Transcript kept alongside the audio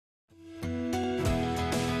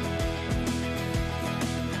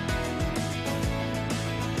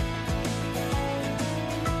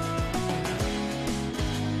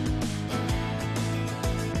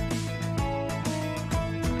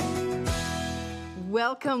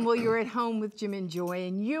Welcome. Well, you're at home with Jim and Joy,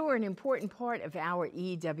 and you are an important part of our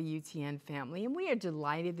EWTN family, and we are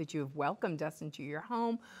delighted that you have welcomed us into your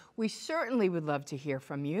home. We certainly would love to hear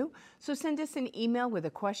from you, so send us an email with a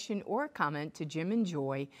question or a comment to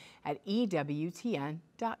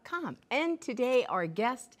jimandjoy@ewtn.com. And today our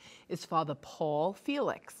guest is Father Paul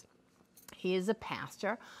Felix. He is a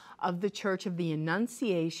pastor of the Church of the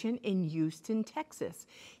Annunciation in Houston, Texas.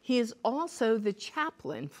 He is also the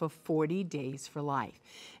chaplain for 40 Days for Life.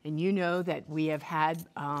 And you know that we have had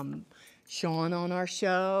Sean on our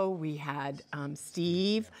show, we had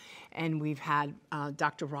Steve, and we've had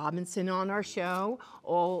Dr. Robinson on our show,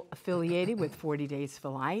 all affiliated with 40 Days for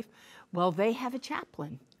Life. Well, they have a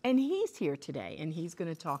chaplain, and he's here today, and he's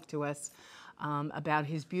going to talk to us about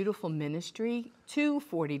his beautiful ministry to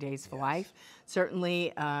 40 Days for Life.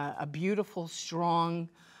 Certainly a beautiful, strong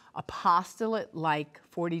apostolate like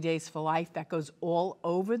 40 Days for Life that goes all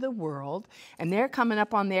over the world. And they're coming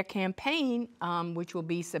up on their campaign, which will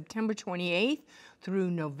be September 28th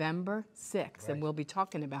through November 6th. Right. And we'll be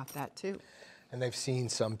talking about that too. And they've seen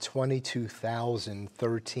some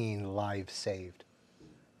 22,013 lives saved.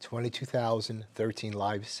 22,013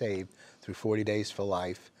 lives saved through 40 Days for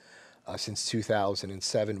Life. Since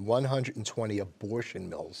 2007, 120 abortion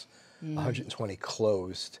mills, 120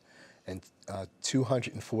 closed, and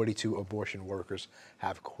 242 abortion workers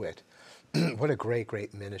have quit. What a great,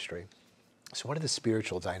 great ministry. So what are the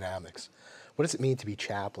spiritual dynamics? What does it mean to be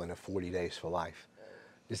chaplain of 40 Days for Life?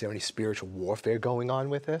 Is there any spiritual warfare going on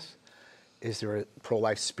with this? Is there a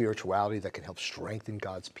pro-life spirituality that can help strengthen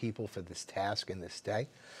God's people for this task in this day?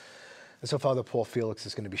 And so Father Paul Felix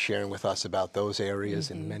is going to be sharing with us about those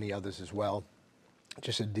areas and many others as well.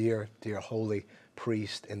 Just a dear, dear holy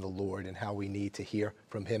priest in the Lord, and how we need to hear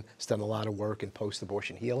from him. He's done a lot of work in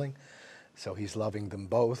post-abortion healing. So he's loving them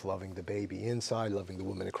both, loving the baby inside, loving the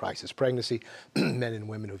woman in crisis pregnancy, men and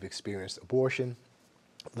women who've experienced abortion,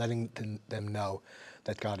 letting them know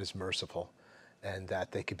that God is merciful and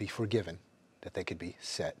that they could be forgiven, that they could be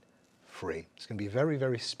set free. It's going to be a very,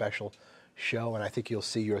 very special show, and I think you'll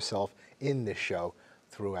see yourself in this show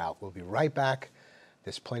throughout. We'll be right back.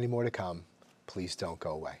 There's plenty more to come. Please don't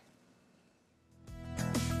go away.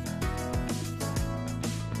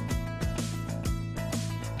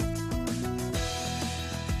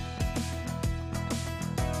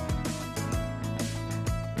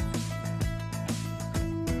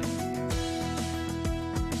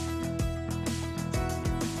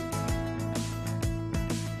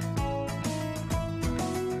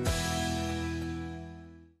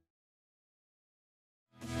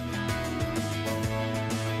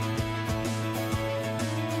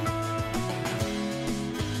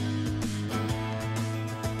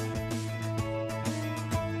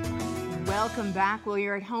 Welcome back. Well,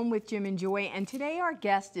 you're at home with Jim and Joy, and today our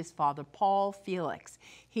guest is Father Paul Felix.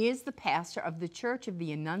 He is the pastor of the Church of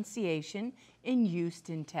the Annunciation in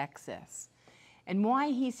Houston, Texas. And why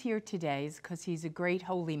he's here today is because he's a great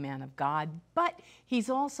holy man of God, but he's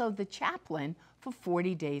also the chaplain for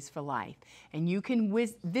 40 Days for Life. And you can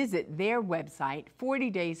visit their website,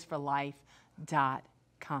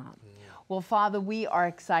 40daysforlife.com. Well, Father, we are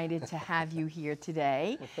excited to have you here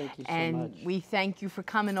today. Well, thank you so and much. we thank you for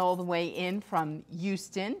coming all the way in from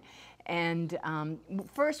Houston. And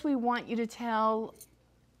first, we want you to tell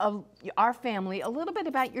our family a little bit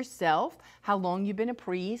about yourself, how long you've been a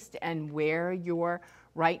priest, and where you're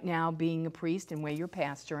right now being a priest and where you're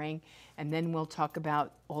pastoring. And then we'll talk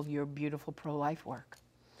about all your beautiful pro-life work.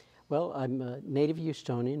 Well, I'm a native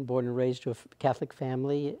Houstonian, born and raised to a Catholic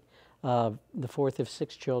family, the fourth of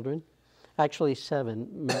 6 children. Actually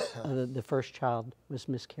 7. The first child was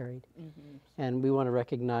miscarried. And we want to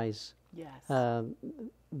recognize the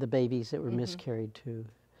babies that were miscarried too.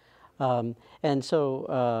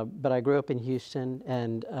 But I grew up in Houston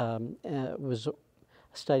and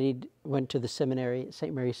went to the seminary,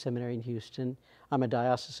 St. Mary's Seminary in Houston. I'm a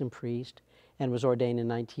diocesan priest and was ordained in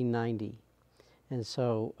 1990. And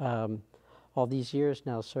so all these years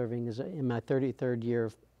now serving in my 33rd year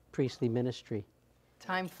of priestly ministry.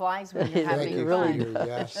 Time flies when you're having fun. fun.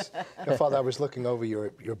 Yes. Now, Father, I was looking over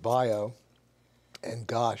your bio, and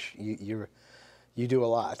gosh, you do a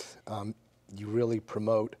lot. You really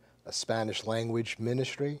promote a Spanish language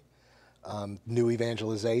ministry, new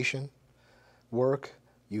evangelization work.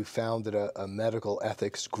 You founded a medical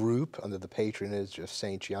ethics group under the patronage of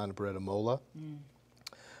St. Gianna Beretta Molla.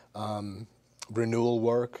 Renewal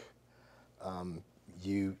work.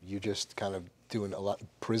 You just kind of doing a lot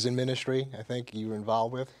prison ministry, I think you were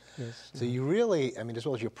involved with. Yes. So you really, I mean, as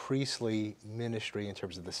well as your priestly ministry in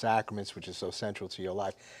terms of the sacraments, which is so central to your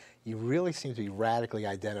life, you really seem to be radically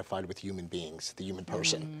identified with human beings, the human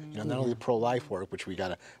person. You know, not only the pro-life work, which we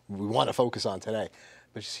want to focus on today,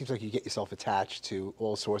 but it seems like you get yourself attached to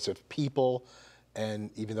all sorts of people, and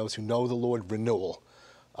even those who know the Lord, renewal.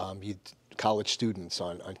 College students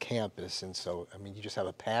on campus, and so, I mean, you just have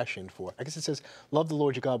a passion for, I guess it says, love the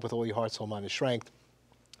Lord your God with all your heart, soul, mind, and strength.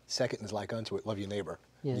 Second is like unto it, love your neighbor.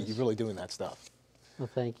 Yes. You're really doing that stuff. Well,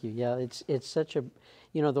 thank you. Yeah, it's such a,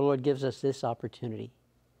 you know, the Lord gives us this opportunity.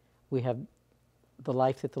 We have the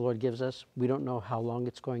life that the Lord gives us. We don't know how long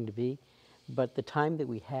it's going to be, but the time that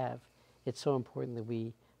we have, it's so important that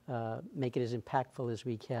we make it as impactful as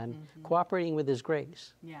we can, cooperating with His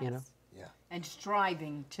grace, Yes. you know. Yeah. And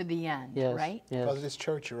striving to the end, Yes, right? yes. Brother, this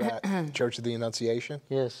church you're at, Church of the Annunciation,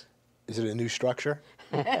 Yes. is it a new structure?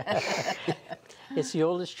 It's the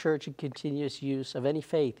oldest church in continuous use of any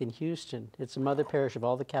faith in Houston. It's the mother parish of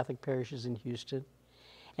all the Catholic parishes in Houston.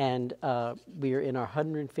 And we are in our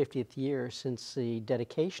 150th year since the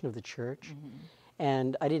dedication of the church.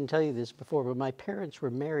 And I didn't tell you this before, but my parents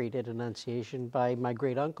were married at Annunciation by my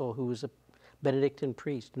great uncle, who was a Benedictine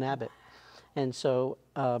priest, an abbot. And so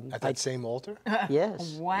At that same altar?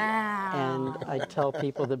 yes. Wow. And I tell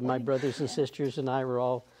people that my brothers and sisters and I were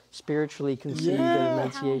all spiritually conceived Yeah. at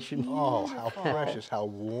Annunciation. Oh, how precious, how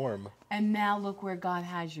warm. And now look where God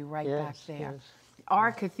has you right back Yes, there. yes.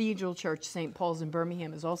 Our cathedral church, St. Paul's in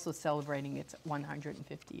Birmingham, is also celebrating its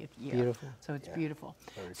 150th year. Beautiful. So it's beautiful.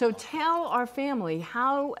 Very So cool. tell our family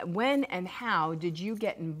how, when, and how did you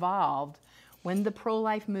get involved when the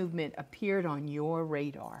pro-life movement appeared on your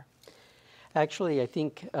radar? Actually, I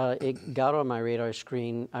think it got on my radar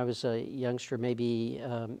screen. I was a youngster, maybe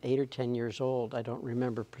 8 or 10 years old. I don't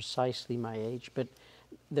remember precisely my age, but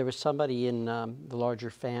there was somebody in the larger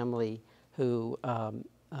family who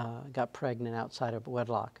got pregnant outside of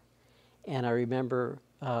wedlock. And I remember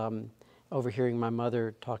overhearing my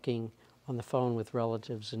mother talking on the phone with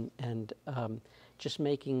relatives and just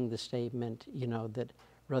making the statement, you know, that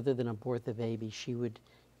rather than abort the baby, she would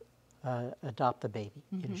adopt the baby.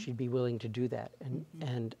 You know, she'd be willing to do that,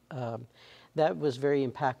 and that was very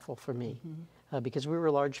impactful for me because we were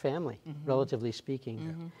a large family, relatively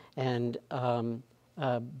speaking, and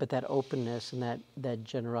but that openness and that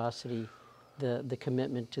generosity, the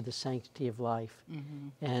commitment to the sanctity of life,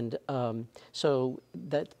 and so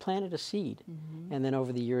that planted a seed, and then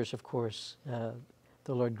over the years, of course,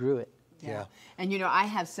 the Lord grew it. Yeah. And you know, I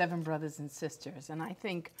have 7 brothers and sisters, and I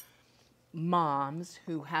think moms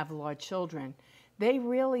who have large children, they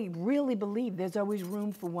really, really believe there's always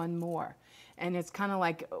room for one more. And it's kind of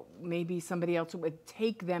like maybe somebody else would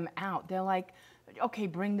take them out. They're like, okay,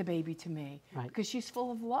 bring the baby to me. Right. Because she's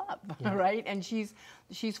full of love, right? And she's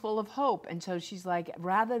full of hope. And so she's like,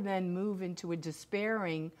 rather than move into a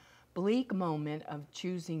despairing, bleak moment of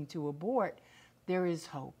choosing to abort, there is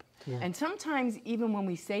hope. Yeah. And sometimes even when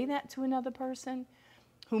we say that to another person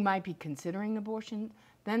who might be considering abortion,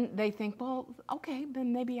 then they think, well, okay,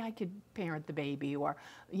 then maybe I could parent the baby, or,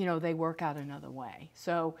 you know, they work out another way.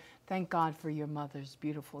 So thank God for your mother's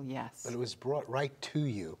beautiful yes. But it was brought right to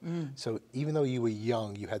you. So even though you were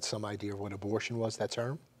young, you had some idea of what abortion was, that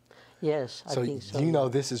term? Yes, I So think so. you know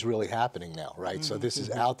this is really happening now, right? So this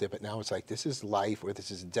is out there, but now it's like, this is life or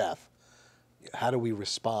this is death. How do we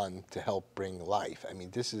respond to help bring life? I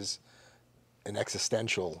mean, this is an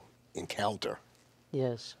existential encounter.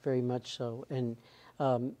 Yes, very much so. And,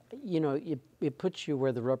 you know, it puts you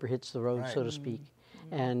where the rubber hits the road, Right. so to speak.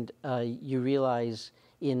 And you realize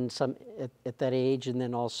at that age, and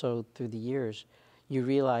then also through the years, you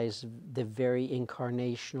realize the very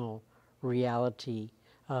incarnational reality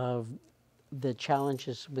of the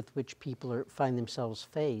challenges with which people find themselves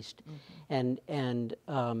faced. But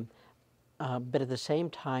at the same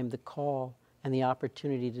time, the call and the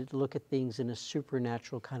opportunity to look at things in a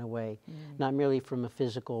supernatural kind of way, not merely from a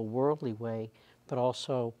physical, worldly way, but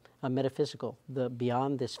also a metaphysical, the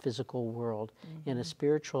beyond this physical world, in a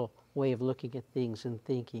spiritual way of looking at things and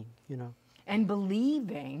thinking, you know. And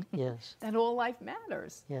believing Yes. that all life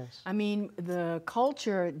matters. Yes. I mean, the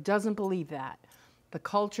culture doesn't believe that. The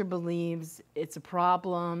culture believes it's a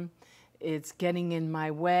problem, it's getting in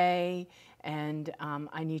my way, and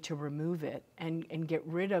I need to remove it and get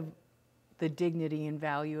rid of the dignity and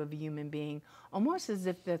value of a human being, almost as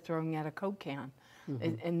if they're throwing out a Coke can.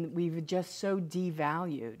 And we've just so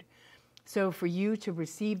devalued. So for you to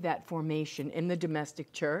receive that formation in the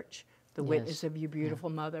domestic church, the witness of your beautiful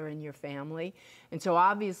mother and your family, and so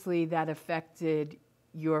obviously that affected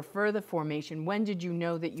your further formation. When did you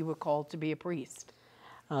know that you were called to be a priest?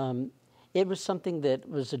 It was something that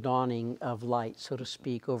was a dawning of light, so to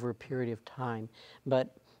speak, over a period of time.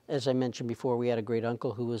 But as I mentioned before, we had a great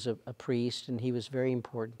uncle who was a priest, and he was very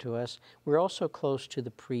important to us. We're also close to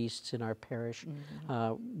the priests in our parish.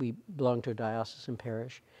 We belonged to a diocesan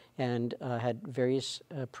parish and had various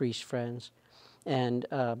priest friends, and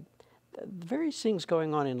various things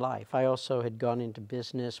going on in life. I also had gone into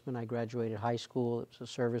business when I graduated high school. It was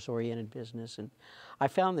a service-oriented business, and I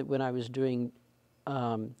found that when I was doing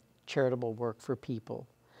charitable work for people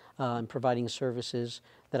and providing services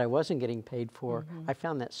that I wasn't getting paid for, I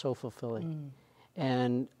found that so fulfilling.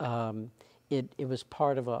 And it was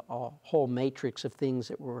part of a whole matrix of things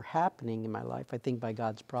that were happening in my life, I think by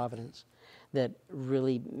God's providence, that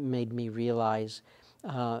really made me realize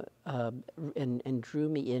and drew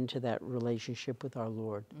me into that relationship with our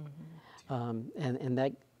Lord. And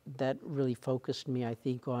that really focused me, I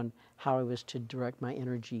think, on how I was to direct my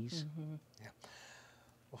energies. Yeah.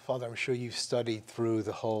 Well, Father, I'm sure you've studied through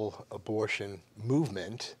the whole abortion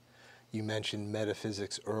movement. You mentioned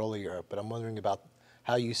metaphysics earlier, but I'm wondering about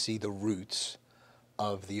how you see the roots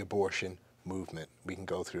of the abortion movement. We can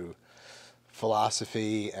go through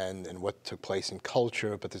philosophy and what took place in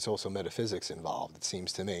culture, but there's also metaphysics involved, it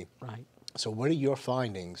seems to me. Right. So what are your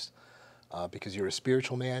findings? Because you're a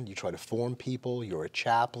spiritual man, you try to form people, you're a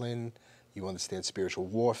chaplain, you understand spiritual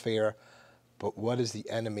warfare, but what is the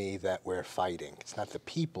enemy that we're fighting? It's not the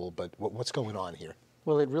people, but what's going on here?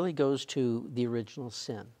 Well, it really goes to the original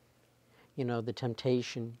sin. You know, the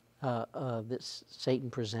temptation that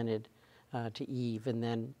Satan presented to Eve, and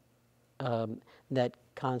then that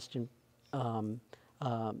constant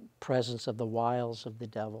presence of the wiles of the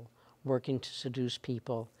devil, working to seduce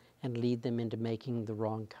people and lead them into making the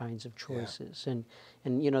wrong kinds of choices. Yeah.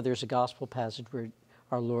 And you know, there's a gospel passage where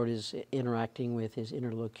our Lord is interacting with his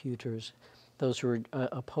interlocutors, those who are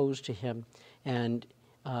opposed to him, and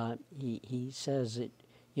he says that,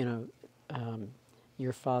 you know,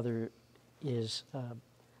 your father is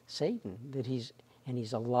Satan, that he's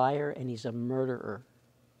a liar and he's a murderer.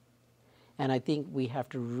 And I think we have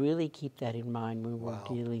to really keep that in mind when we're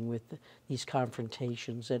dealing with these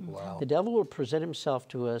confrontations. That the devil will present himself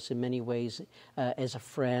to us in many ways as a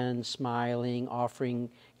friend, smiling, offering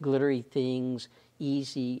glittery things,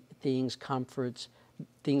 easy things, comforts,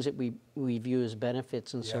 things that we view as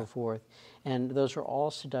benefits and so forth. And those are all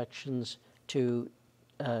seductions to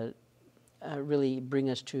really bring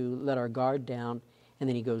us to let our guard down, and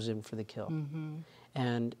then he goes in for the kill.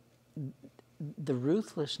 And the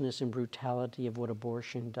ruthlessness and brutality of what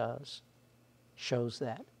abortion does shows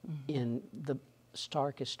that in the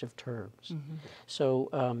starkest of terms.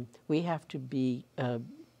 So we have to be, I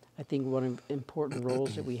think one of the important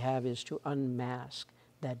roles that we have is to unmask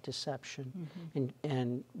that deception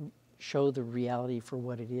and show the reality for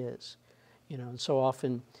what it is. You know, and so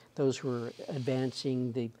often those who are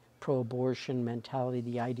advancing the pro-abortion mentality,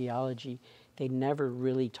 the ideology, they never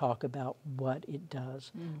really talk about what it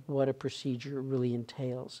does, what a procedure really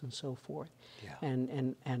entails, and so forth,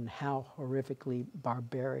 and how horrifically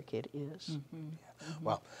barbaric it is.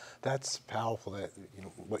 Well, that's powerful. That, you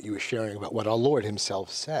know, what you were sharing about what our Lord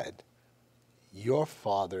Himself said. Your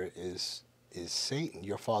father is Satan.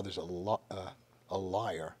 Your father's a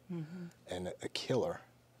liar and a killer.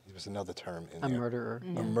 There was another term in there. A murderer.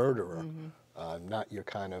 A murderer. Not your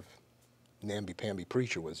kind of namby-pamby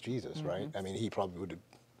preacher was Jesus, right? I mean, he probably would have,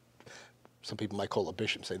 some people might call a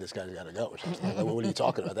bishop and say, this guy's got to go or something. Like, what are you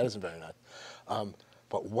talking about? That isn't very nice.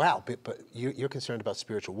 But wow, but you're concerned about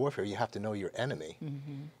spiritual warfare. You have to know your enemy.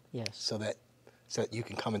 Yes. So that you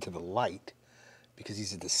can come into the light, because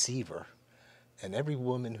he's a deceiver. And every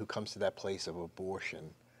woman who comes to that place of abortion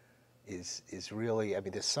is really, I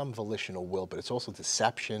mean, there's some volitional will, but it's also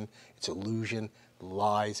deception, it's illusion,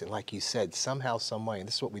 lies, and like you said, somehow, some way, and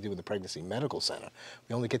this is what we do in the Pregnancy Medical Center.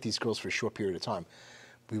 We only get these girls for a short period of time.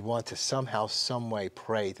 We want to somehow, some way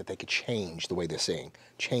pray that they could change the way they're seeing,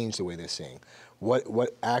 change the way they're seeing.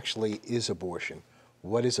 What actually is abortion?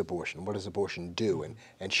 What is abortion? What does abortion do?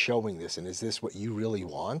 And showing this, and is this what you really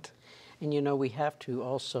want? And you know, we have to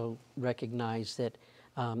also recognize that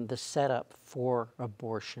the setup for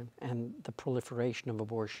abortion and the proliferation of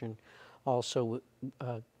abortion also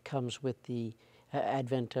comes with the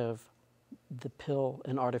advent of the pill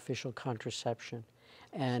and artificial contraception,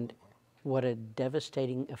 and what a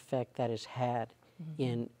devastating effect that has had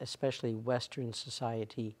in especially Western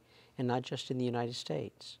society, and not just in the United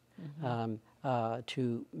States,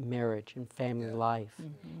 to marriage and family life,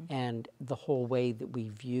 and the whole way that we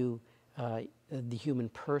view the human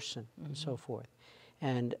person and so forth.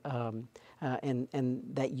 And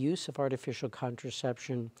that use of artificial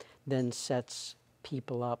contraception then sets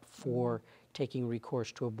people up for taking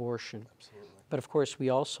recourse to abortion. But of course, we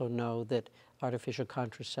also know that artificial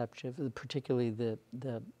contraceptive, particularly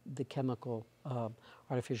the chemical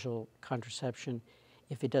artificial contraception,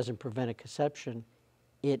 if it doesn't prevent a conception,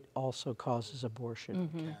 it also causes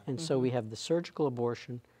abortion. And so we have the surgical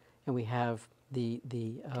abortion, and we have the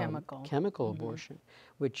chemical abortion,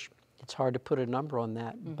 which it's hard to put a number on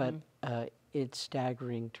that, but it's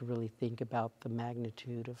staggering to really think about the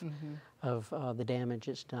magnitude of the damage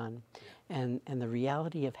it's done, and the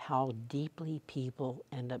reality of how deeply people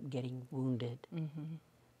end up getting wounded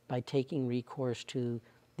by taking recourse to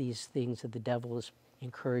these things that the devil is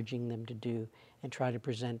encouraging them to do and try to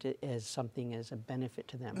present it as something as a benefit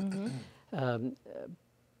to them.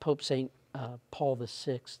 Pope St. Paul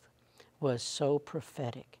VI was so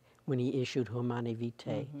prophetic when he issued Humanae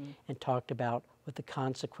Vitae and talked about what the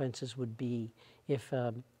consequences would be if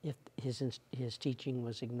his teaching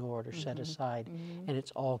was ignored or set aside, and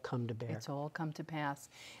it's all come to bear. It's all come to pass.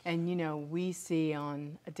 And you know, we see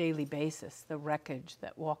on a daily basis the wreckage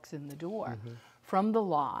that walks in the door from the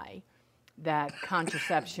lie that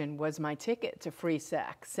contraception was my ticket to free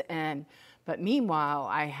sex. But meanwhile,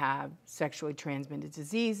 I have sexually transmitted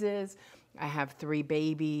diseases. I have 3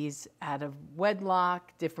 babies out of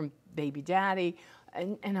wedlock, different baby daddy,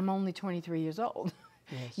 and I'm only 23 years old.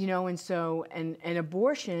 Yes. You know, and so, and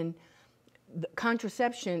abortion, the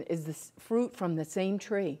contraception is the fruit from the same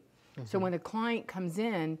tree. So when a client comes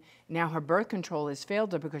in, now her birth control has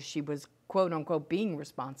failed her because she was, quote unquote, being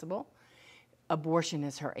responsible, abortion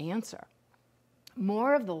is her answer.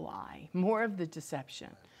 More of the lie, more of the deception.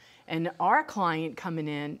 And our client coming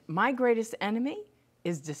in, my greatest enemy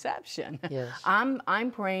is deception. Yes.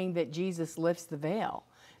 I'm praying that Jesus lifts the veil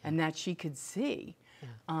and that she could see.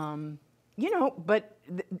 You know, but,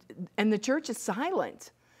 and the church is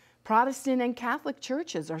silent. Protestant and Catholic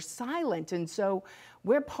churches are silent. And so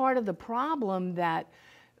we're part of the problem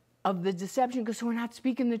of the deception because we're not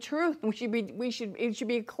speaking the truth. It should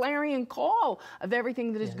be a clarion call of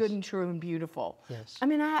everything that is good and true and beautiful. Yes. I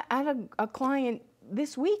mean, I had a client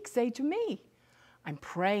this week say to me, I'm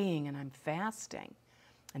praying and I'm fasting,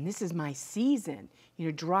 and this is my season, you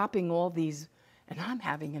know, dropping all these, and I'm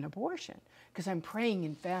having an abortion because I'm praying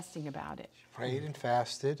and fasting about it. She prayed and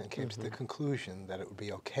fasted and came to the conclusion that it would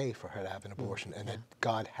be okay for her to have an abortion and that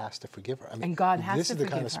God has to forgive her. I mean, And God has to this is the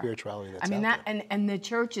kind of forgive her. spirituality that's I mean, out that, there. and the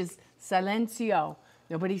church is silencio.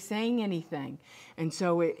 Nobody's saying anything. And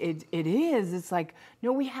so it is, it's like,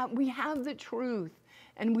 no, we have the truth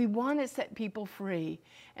and we want to set people free.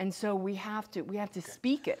 And so we have to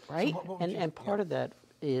speak it, right? So what And part of that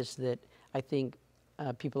is that I think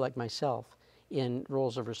people like myself, in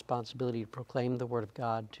roles of responsibility to proclaim the Word of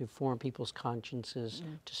God, to form people's consciences,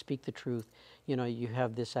 to speak the truth. You know, you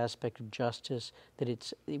have this aspect of justice,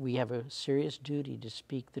 that we have a serious duty to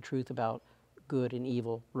speak the truth about good and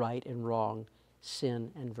evil, right and wrong,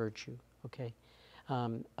 sin and virtue, okay?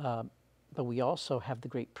 But we also have the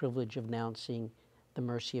great privilege of announcing the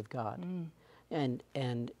mercy of God.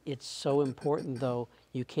 And it's so important, though,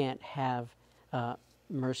 you can't have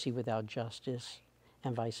mercy without justice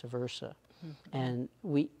and vice versa. And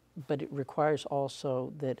but it requires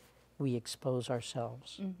also that we expose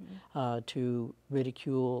ourselves to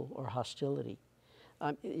ridicule or hostility.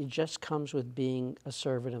 It just comes with being a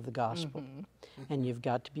servant of the gospel, and you've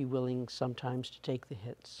got to be willing sometimes to take the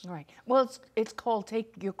hits. Right. Well, it's called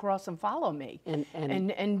take your cross and follow me,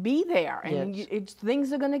 and be there. And Yes.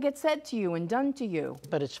 things are going to get said to you and done to you.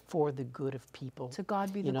 But it's for the good of people. To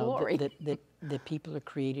God be the you know, glory. That people are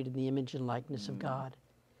created in the image and likeness of God.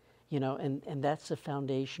 You know, and that's the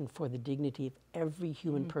foundation for the dignity of every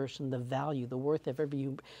human person, the value, the worth of every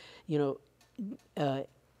human. You know,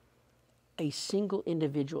 a single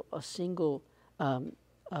individual, a single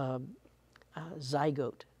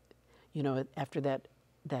zygote, you know, after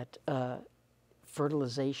that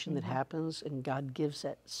fertilization that happens, and God gives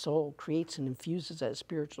that soul, creates and infuses that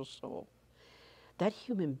spiritual soul. That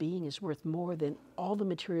human being is worth more than all the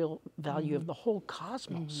material value of the whole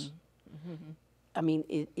cosmos. I mean,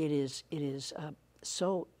 it is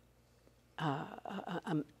so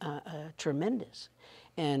tremendous,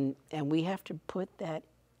 and we have to put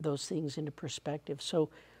those things into perspective. So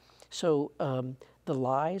the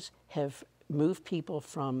lies have moved people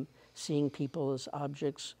from seeing people as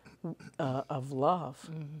objects of love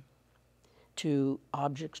to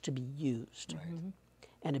objects to be used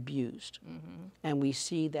and abused, and we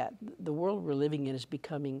see that the world we're living in is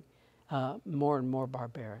becoming more and more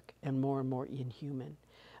barbaric and more inhuman.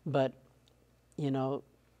 But, you know,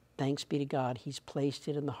 thanks be to God, He's placed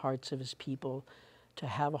it in the hearts of His people to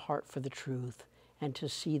have a heart for the truth and to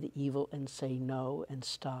see the evil and say no and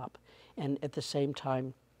stop. And at the same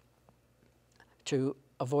time, to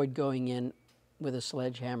avoid going in with a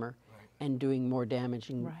sledgehammer and doing more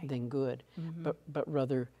damage than good, but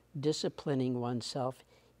rather disciplining oneself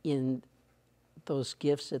in those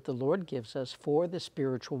gifts that the Lord gives us for the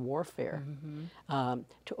spiritual warfare,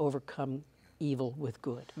 to overcome evil with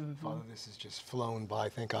good. Father, this has just flown by.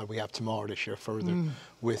 Thank God we have tomorrow to share further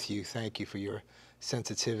with you. Thank you for your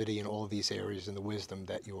sensitivity in all of these areas and the wisdom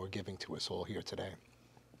that you are giving to us all here today.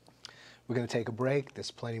 We're going to take a break.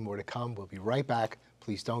 There's plenty more to come. We'll be right back.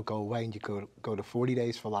 Please don't go away. And you go to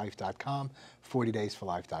 40daysforlife.com,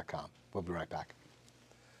 40daysforlife.com. We'll be right back.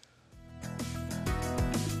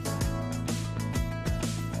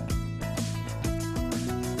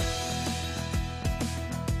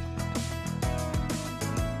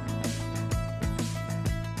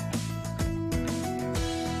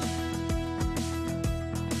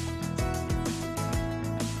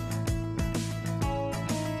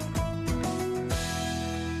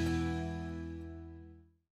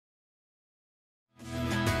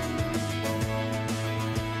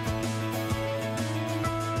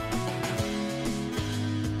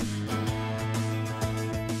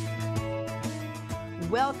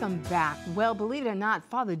 Welcome back. Well, believe it or not,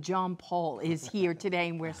 Father John Paul is here today,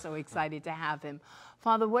 and we're so excited to have him.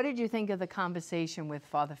 Father, what did you think of the conversation with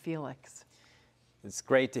Father Felix? It's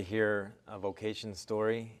great to hear a vocation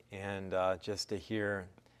story, and just to hear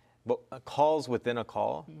calls within a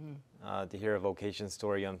call, to hear a vocation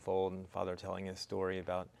story unfold, and Father telling his story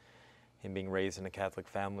about him being raised in a Catholic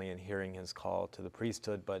family and hearing his call to the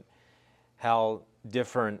priesthood, but how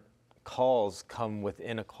different calls come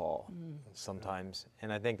within a call sometimes.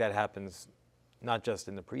 And I think that happens not just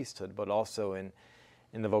in the priesthood, but also in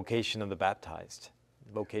the vocation of the baptized.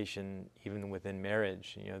 Vocation even within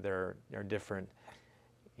marriage, there are different,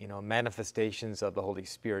 manifestations of the Holy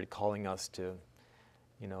Spirit calling us to,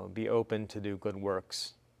 be open to do good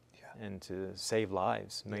works and to save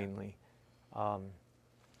lives mainly. To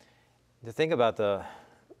think about the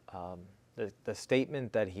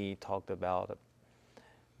statement that he talked about,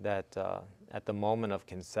 that at the moment of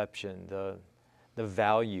conception, the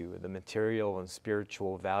value, the material and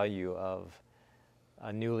spiritual value of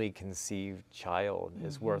a newly conceived child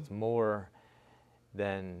is worth more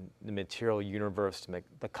than the material universe,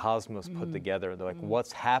 the cosmos put together. Like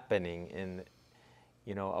what's happening in,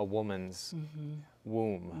 a woman's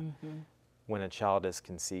womb when a child is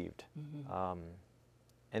conceived,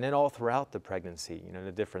 and then all throughout the pregnancy,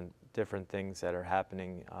 the different things that are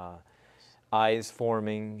happening. Eyes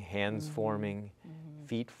forming, hands forming,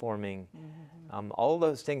 feet forming. All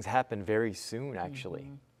those things happen very soon,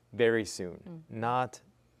 actually. Very soon. Not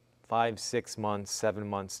 5, 6 months, 7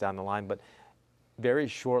 months down the line, but very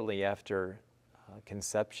shortly after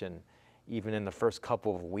conception, even in the first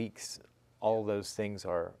couple of weeks, all those things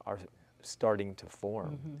are starting to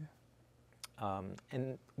form.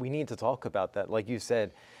 And we need to talk about that. Like you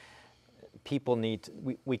said, people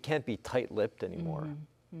we can't be tight-lipped anymore.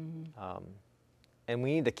 And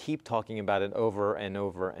we need to keep talking about it over and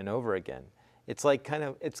over and over again. It's kind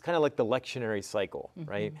of like the lectionary cycle,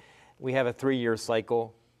 right? We have a 3-year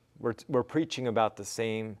cycle. We're preaching about the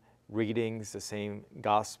same readings, the same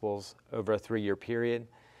gospels over a 3-year period,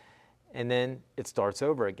 and then it starts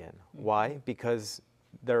over again. Why? Because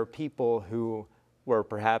there are people who were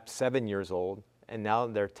perhaps 7 years old, and now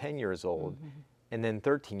they're 10 years old, and then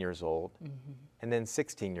 13 years old, and then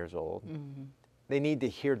 16 years old. They need to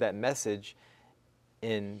hear that message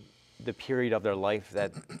in the period of their life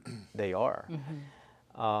that they are.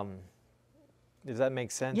 Does that make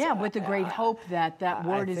sense? Yeah, with the great hope that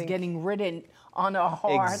word is getting written on our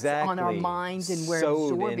hearts, on our minds, and we're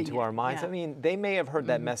absorbing into our minds. Yeah. I mean, they may have heard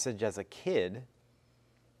that message as a kid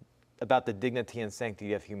about the dignity and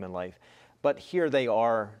sanctity of human life, but here they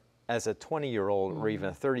are as a 20-year-old or even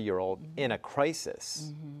a 30-year-old in a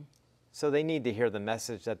crisis. So they need to hear the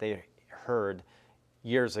message that they heard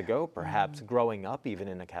years ago, perhaps, growing up even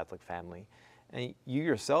in a Catholic family. And you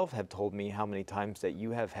yourself have told me how many times that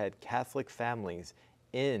you have had Catholic families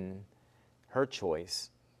in her choice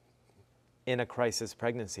in a crisis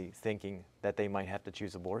pregnancy thinking that they might have to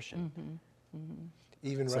choose abortion.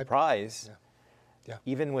 Even surprise.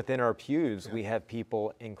 Even within our pews, we have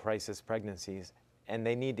people in crisis pregnancies, and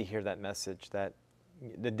they need to hear that message that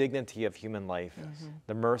the dignity of human life,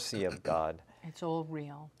 the mercy of God, it's all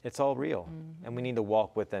real. It's all real. And we need to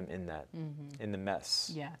walk with them in that, in the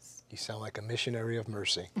mess. Yes. You sound like a missionary of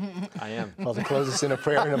mercy. I am. Father, close us in a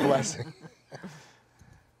prayer and a blessing.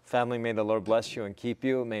 Family, may the Lord bless you and keep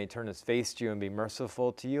you. May he turn his face to you and be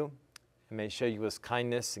merciful to you. And may he show you his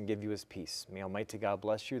kindness and give you his peace. May Almighty God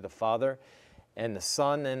bless you, the Father, and the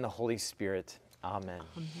Son, and the Holy Spirit. Amen.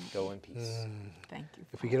 Go in peace. Thank you.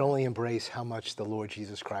 If we could only embrace how much the Lord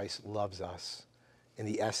Jesus Christ loves us, in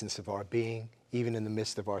the essence of our being, even in the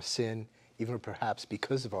midst of our sin, even perhaps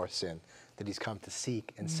because of our sin, that he's come to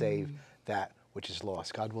seek and save that which is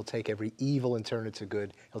lost. God will take every evil and turn it to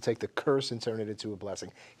good. He'll take the curse and turn it into a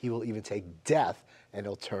blessing. He will even take death and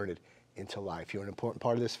he'll turn it into life. You're an important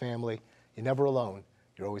part of this family. You're never alone.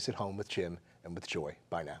 You're always at home with Jim and with Joy.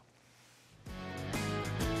 Bye now.